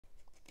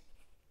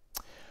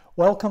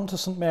Welcome to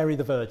St Mary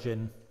the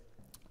Virgin.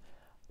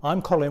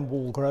 I'm Colin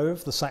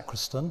Woolgrove, the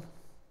sacristan,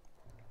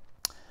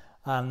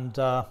 and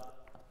I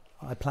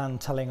plan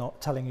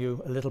telling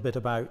you a little bit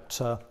about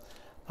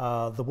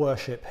the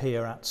worship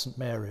here at St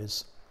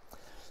Mary's.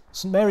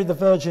 St Mary the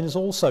Virgin is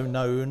also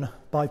known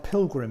by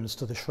pilgrims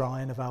to the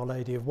shrine of Our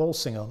Lady of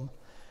Walsingham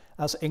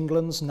as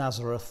England's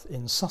Nazareth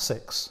in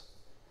Sussex.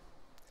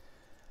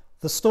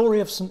 The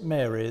story of St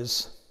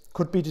Mary's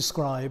could be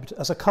described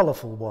as a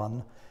colourful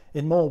one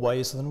in more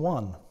ways than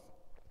one.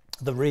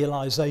 The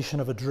realisation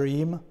of a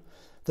dream,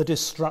 the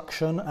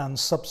destruction and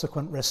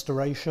subsequent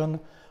restoration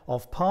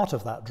of part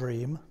of that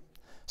dream,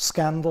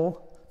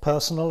 scandal,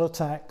 personal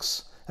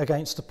attacks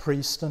against a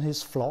priest and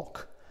his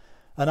flock,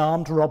 an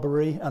armed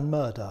robbery and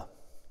murder.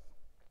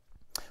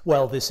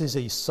 Well, this is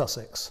East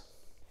Sussex.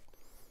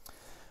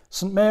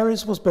 St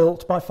Mary's was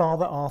built by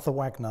Father Arthur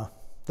Wagner,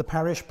 the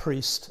parish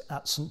priest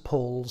at St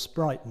Paul's,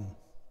 Brighton.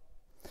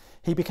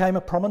 He became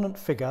a prominent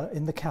figure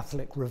in the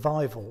Catholic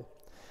revival,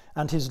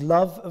 and his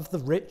love of the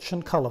rich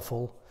and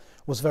colourful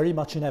was very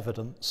much in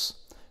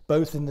evidence,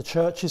 both in the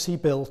churches he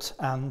built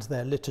and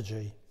their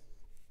liturgy.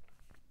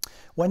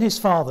 When his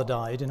father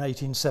died in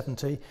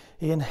 1870,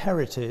 he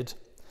inherited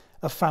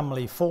a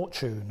family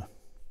fortune,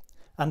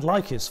 and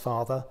like his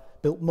father,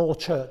 built more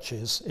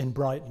churches in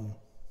Brighton.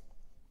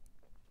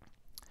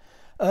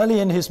 Early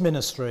in his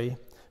ministry,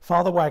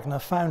 Father Wagner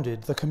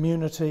founded the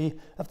community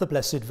of the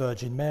Blessed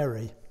Virgin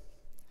Mary.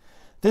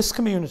 This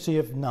community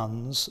of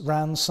nuns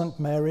ran St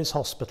Mary's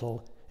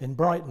Hospital in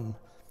Brighton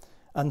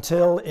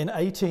until in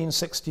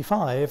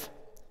 1865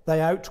 they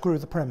outgrew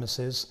the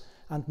premises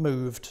and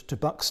moved to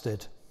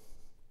Buxted,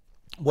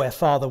 where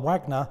Father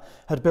Wagner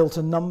had built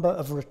a number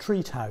of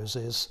retreat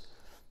houses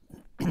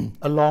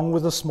along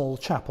with a small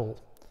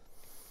chapel.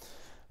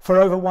 For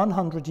over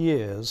 100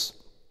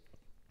 years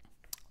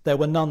there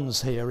were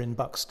nuns here in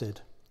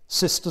Buxted,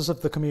 sisters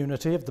of the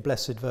community of the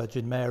Blessed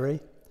Virgin Mary,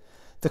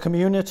 the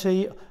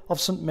community of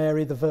St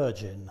Mary the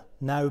Virgin,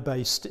 now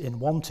based in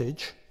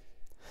Wantage,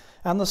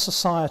 and the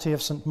Society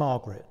of St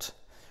Margaret,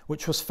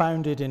 which was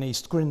founded in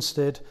East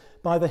Grinstead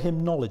by the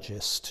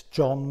hymnologist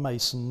John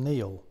Mason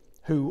Neale,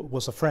 who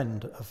was a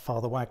friend of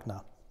Father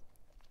Wagner.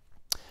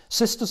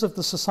 Sisters of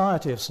the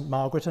Society of St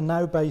Margaret are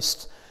now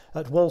based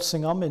at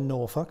Walsingham in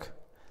Norfolk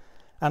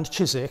and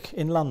Chiswick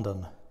in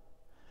London,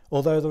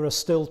 although there are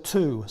still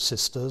two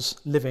sisters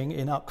living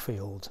in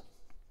Uckfield.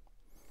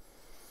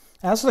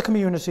 As the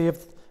community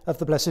of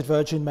the Blessed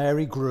Virgin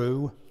Mary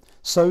grew,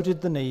 so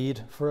did the need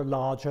for a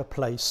larger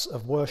place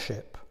of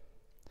worship.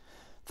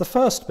 The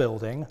first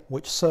building,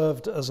 which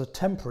served as a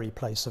temporary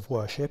place of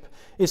worship,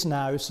 is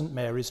now St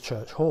Mary's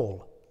Church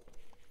Hall.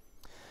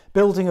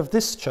 Building of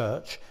this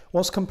church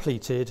was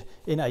completed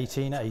in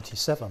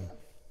 1887.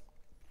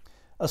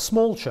 A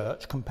small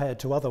church compared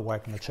to other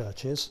Wagner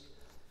churches,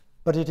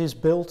 but it is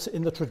built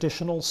in the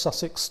traditional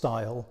Sussex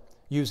style,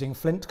 using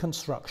flint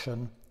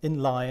construction in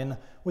line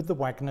with the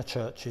Wagner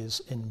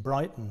churches in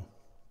Brighton,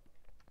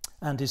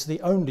 and is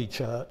the only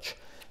church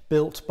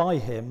built by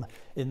him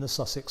in the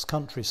Sussex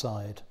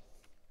countryside.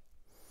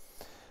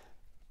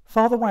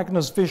 Father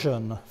Wagner's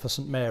vision for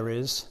St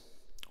Mary's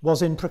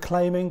was in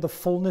proclaiming the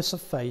fullness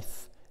of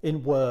faith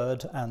in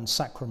word and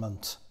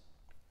sacrament,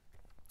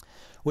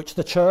 which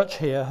the church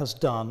here has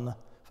done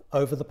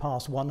over the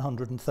past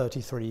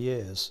 133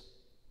 years.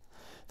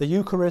 The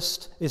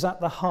Eucharist is at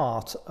the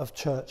heart of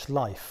church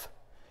life.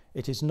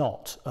 It is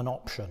not an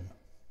option.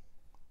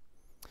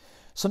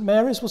 St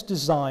Mary's was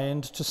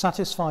designed to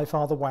satisfy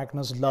Father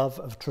Wagner's love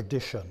of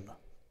tradition.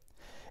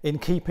 In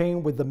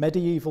keeping with the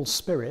medieval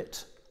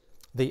spirit,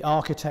 the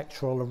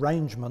architectural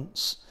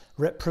arrangements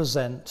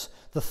represent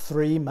the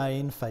three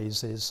main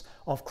phases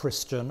of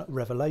Christian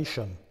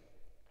revelation.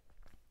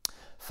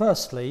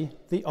 Firstly,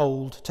 the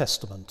Old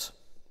Testament.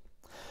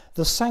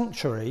 The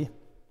sanctuary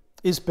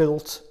is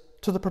built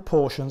to the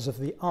proportions of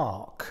the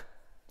ark.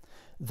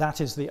 That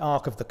is the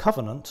Ark of the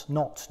Covenant,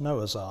 not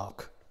Noah's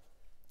Ark.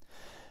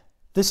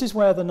 This is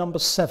where the number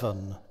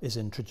 7 is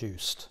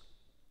introduced.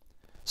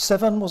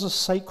 7 was a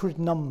sacred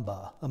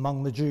number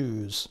among the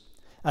Jews,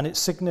 and it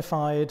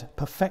signified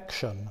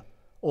perfection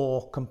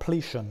or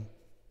completion.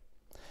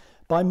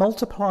 By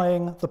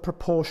multiplying the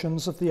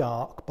proportions of the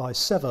ark by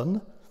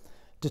 7,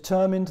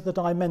 determined the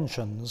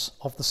dimensions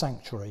of the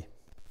sanctuary.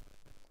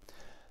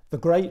 The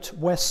great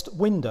west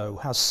window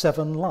has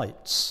 7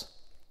 lights,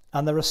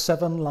 and there are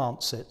 7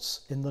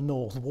 lancets in the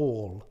north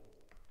wall.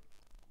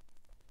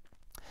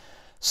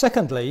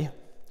 Secondly,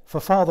 for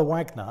Father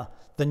Wagner,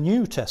 the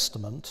New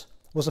Testament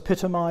was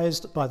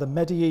epitomised by the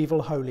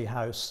medieval holy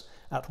house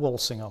at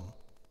Walsingham.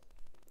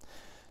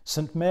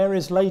 St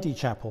Mary's Lady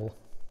Chapel,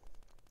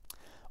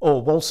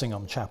 or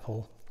Walsingham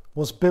Chapel,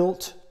 was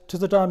built to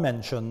the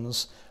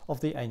dimensions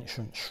of the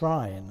ancient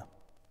shrine.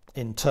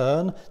 In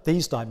turn,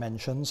 these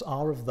dimensions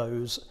are of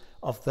those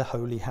of the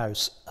holy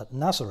house at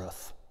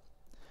Nazareth.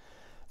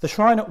 The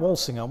shrine at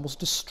Walsingham was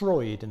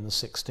destroyed in the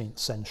 16th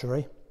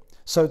century,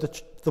 so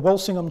the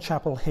Walsingham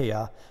Chapel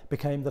here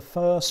became the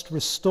first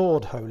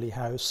restored holy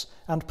house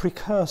and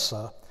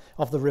precursor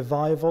of the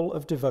revival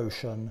of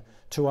devotion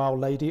to Our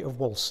Lady of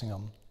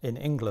Walsingham in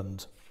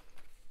England.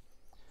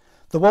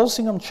 The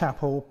Walsingham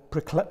Chapel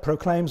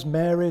proclaims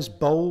Mary's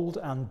bold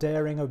and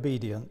daring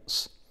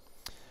obedience.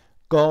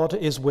 God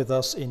is with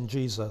us in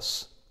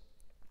Jesus.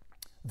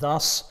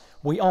 Thus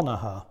we honour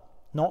her,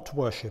 not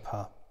worship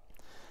her.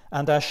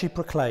 And as she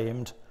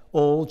proclaimed,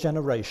 all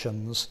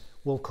generations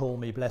will call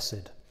me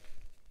blessed.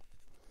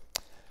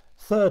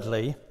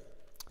 Thirdly,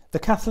 the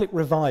Catholic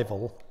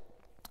revival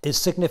is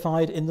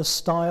signified in the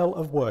style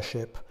of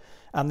worship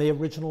and the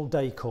original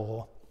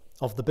decor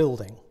of the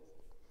building.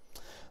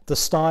 The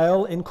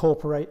style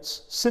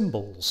incorporates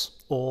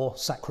symbols or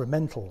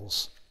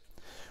sacramentals,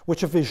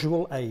 which are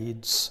visual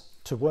aids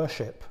to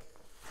worship.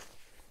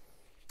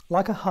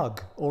 Like a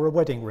hug or a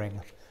wedding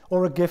ring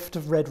or a gift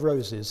of red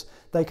roses,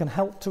 they can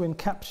help to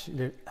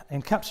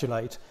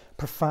encapsulate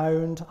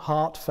profound,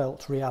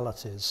 heartfelt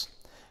realities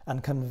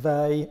and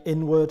convey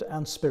inward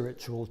and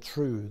spiritual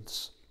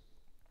truths.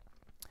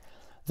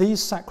 These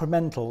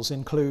sacramentals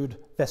include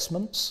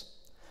vestments,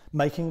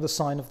 making the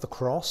sign of the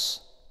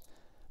cross,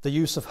 the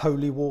use of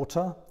holy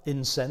water,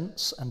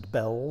 incense and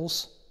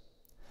bells,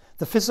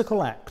 the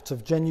physical act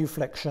of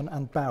genuflection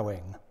and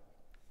bowing,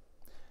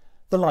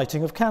 the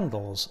lighting of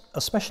candles,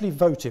 especially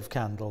votive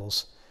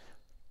candles,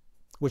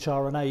 which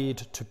are an aid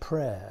to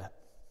prayer,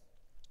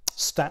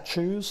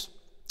 statues,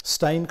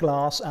 stained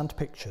glass and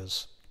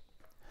pictures.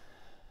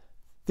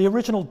 The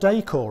original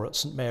decor at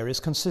St Mary's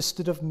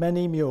consisted of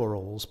many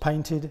murals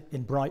painted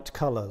in bright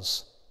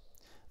colours.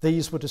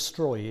 These were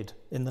destroyed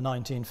in the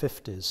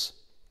 1950s.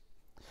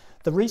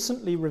 The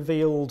recently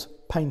revealed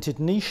painted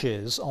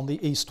niches on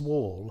the east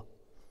wall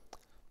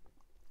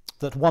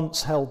that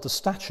once held the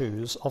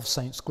statues of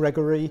Saints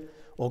Gregory,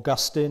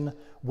 Augustine,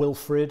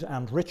 Wilfrid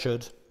and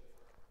Richard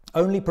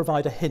only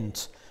provide a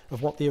hint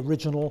of what the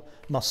original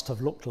must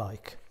have looked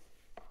like.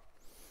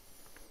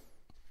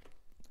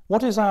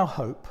 What is our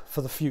hope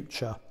for the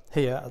future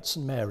here at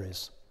St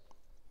Mary's?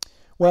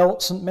 Well,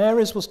 St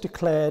Mary's was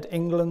declared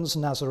England's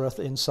Nazareth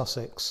in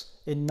Sussex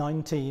in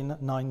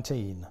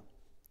 1919.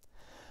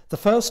 The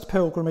first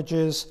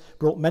pilgrimages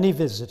brought many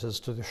visitors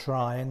to the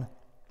shrine,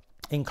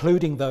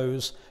 including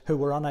those who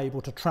were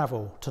unable to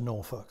travel to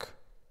Norfolk.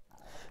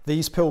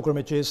 These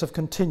pilgrimages have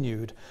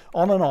continued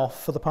on and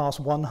off for the past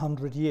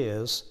 100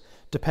 years,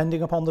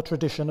 depending upon the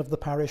tradition of the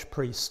parish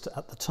priest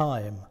at the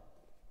time.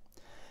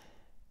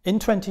 In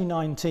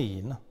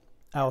 2019,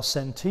 our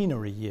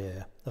centenary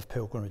year of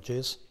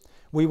pilgrimages,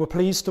 we were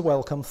pleased to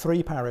welcome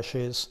 3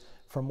 parishes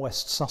from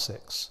West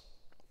Sussex.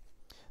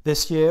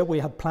 This year we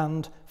had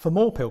planned for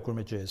more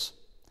pilgrimages.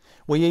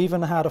 We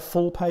even had a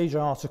full-page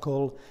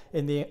article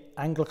in the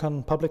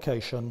Anglican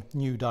publication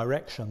New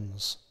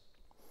Directions.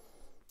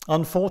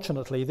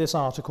 Unfortunately, this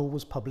article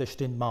was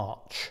published in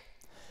March,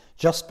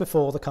 just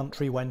before the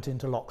country went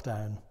into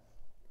lockdown.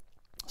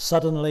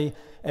 Suddenly,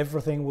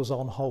 everything was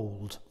on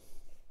hold.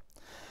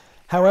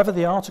 However,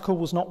 the article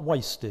was not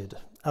wasted,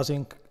 as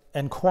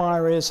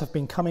enquiries have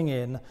been coming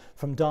in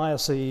from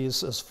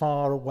dioceses as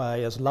far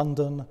away as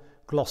London,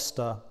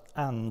 Gloucester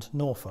and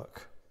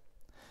Norfolk.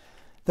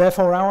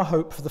 Therefore, our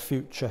hope for the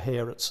future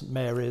here at St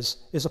Mary's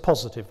is a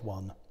positive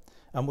one,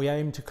 and we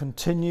aim to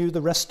continue the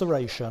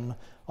restoration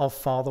of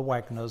Father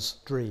Wagner's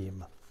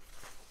dream.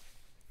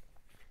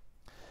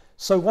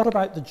 So what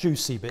about the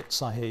juicy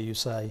bits, I hear you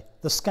say?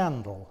 The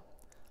scandal,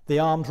 the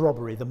armed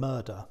robbery, the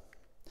murder?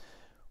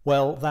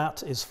 Well,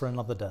 that is for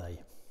another day.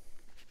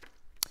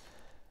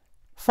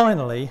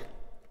 Finally,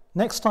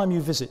 next time you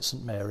visit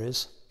St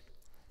Mary's,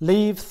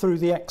 leave through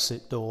the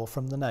exit door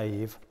from the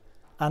nave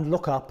and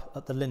look up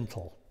at the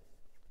lintel.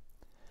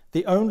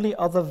 The only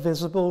other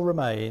visible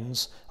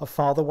remains of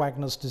Father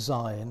Wagner's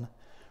design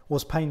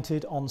was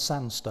painted on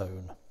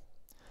sandstone.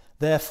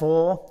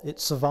 Therefore, it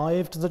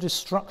survived the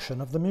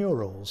destruction of the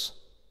murals.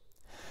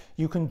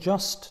 You can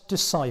just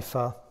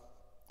decipher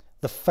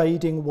the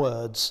fading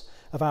words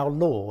of our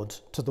Lord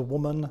to the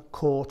woman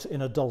caught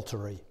in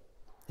adultery.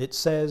 It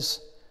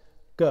says,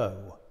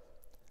 "Go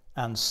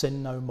and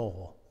sin no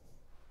more."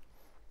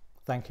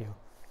 Thank you.